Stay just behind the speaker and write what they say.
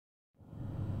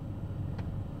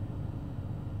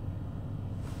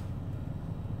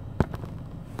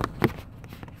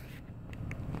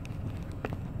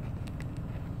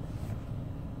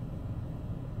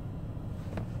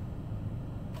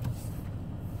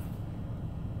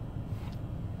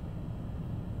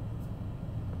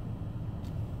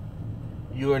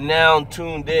You are now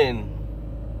tuned in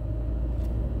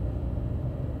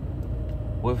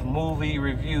with movie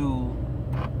review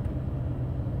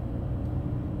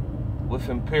with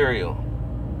Imperial.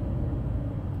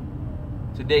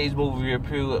 Today's movie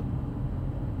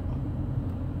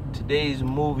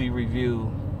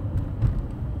review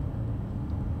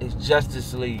is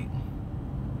Justice League.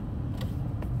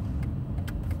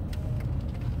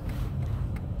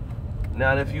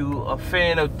 Now, if you a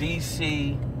fan of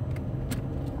DC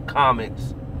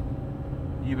Comics,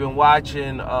 you've been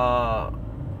watching how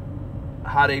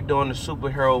they doing the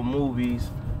superhero movies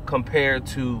compared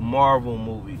to Marvel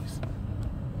movies.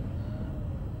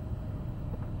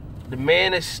 The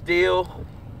Man of Steel,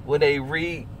 when they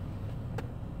redid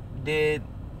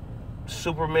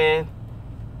Superman,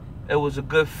 it was a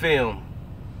good film.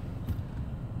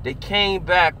 They came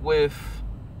back with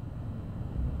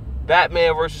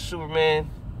Batman vs. Superman,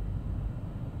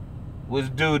 was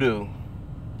doo-doo.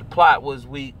 The plot was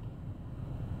weak.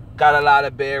 Got a lot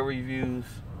of bad reviews.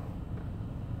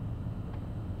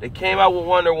 They came out with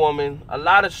Wonder Woman. A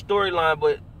lot of storyline,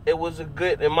 but it was a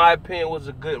good, in my opinion, was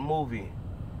a good movie.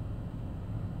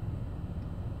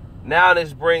 Now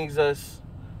this brings us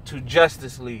to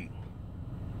Justice League.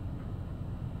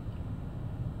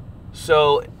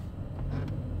 So,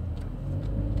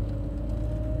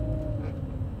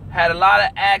 had a lot of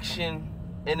action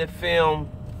in the film.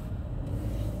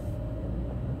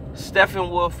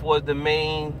 Steppenwolf was the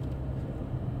main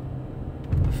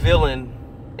villain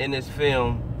in this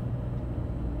film.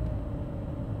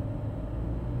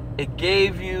 It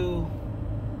gave you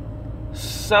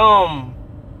some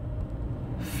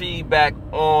feedback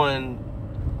on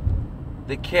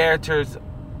the characters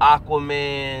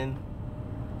Aquaman,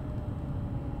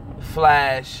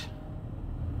 Flash,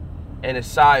 and the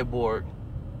Cyborg.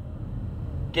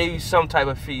 Gave you some type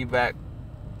of feedback.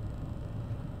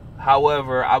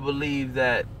 However, I believe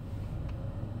that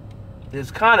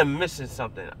it's kind of missing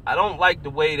something. I don't like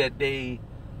the way that they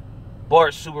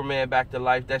brought Superman back to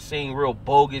life. That seemed real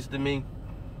bogus to me.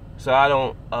 So I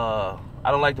don't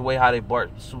like the way how they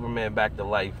brought Superman back to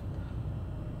life.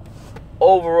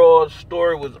 Overall, the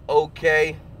story was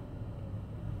okay.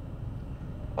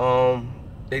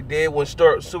 They did, when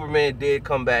Superman did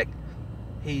come back,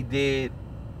 he did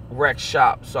wreck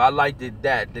shop. So I liked it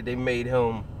that they made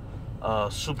him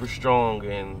super strong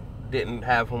and didn't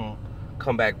have him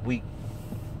come back weak.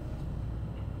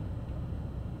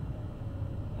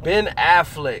 Ben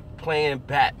Affleck playing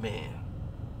Batman.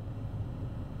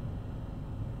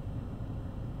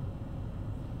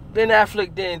 Ben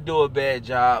Affleck didn't do a bad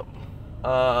job.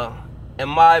 In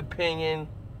my opinion,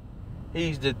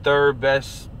 he's the third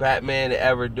best Batman to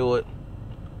ever do it.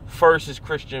 First is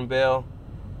Christian Bale.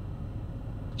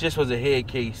 Just was a head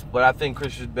case, but I think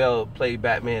Christian Bale played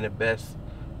Batman the best.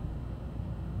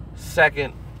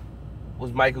 Second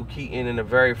was Michael Keaton in the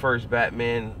very first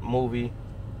Batman movie,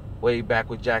 way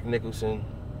back with Jack Nicholson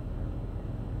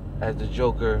as the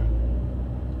Joker.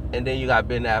 And then you got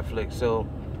Ben Affleck, so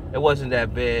it wasn't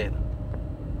that bad.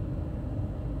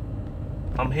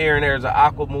 I'm hearing there's an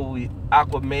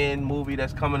Aquaman movie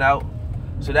that's coming out,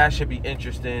 so that should be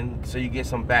interesting. So you get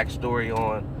some backstory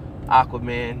on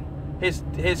Aquaman.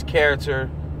 His character,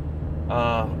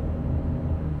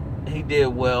 he did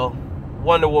well.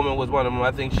 Wonder Woman was one of them.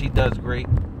 I think she does great.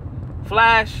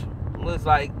 Flash was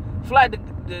like,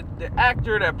 the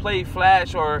actor that played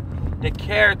Flash, or the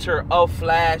character of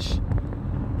Flash,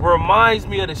 reminds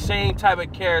me of the same type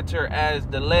of character as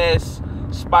the last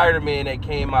Spider-Man that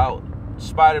came out.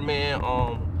 Spider-Man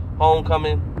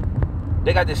Homecoming.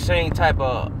 They got the same type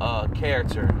of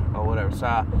character or whatever.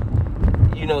 So,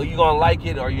 you know, you're gonna like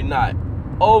it or you're not.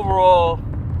 Overall,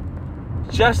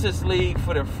 Justice League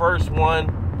for the first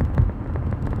one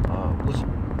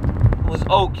was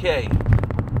okay.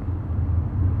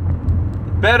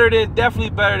 Definitely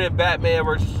better than Batman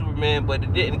vs. Superman, but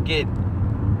it didn't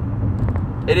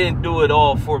do it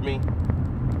all for me.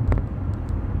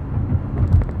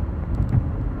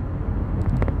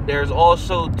 There's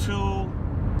also 2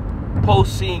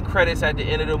 post-scene credits at the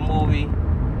end of the movie.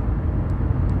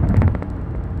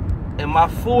 In my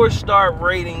 4-star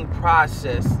rating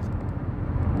process,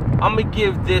 I'm gonna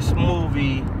give this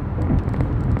movie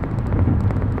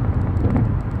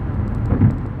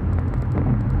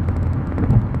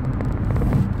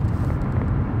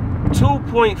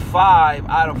 2.5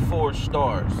 out of 4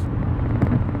 stars.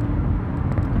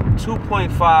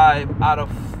 2.5 out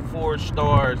of 4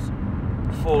 stars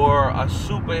for a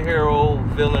superhero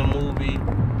villain movie,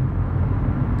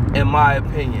 in my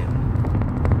opinion.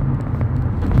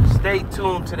 Stay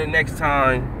tuned to the next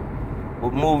time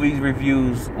with movies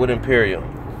reviews with Imperial.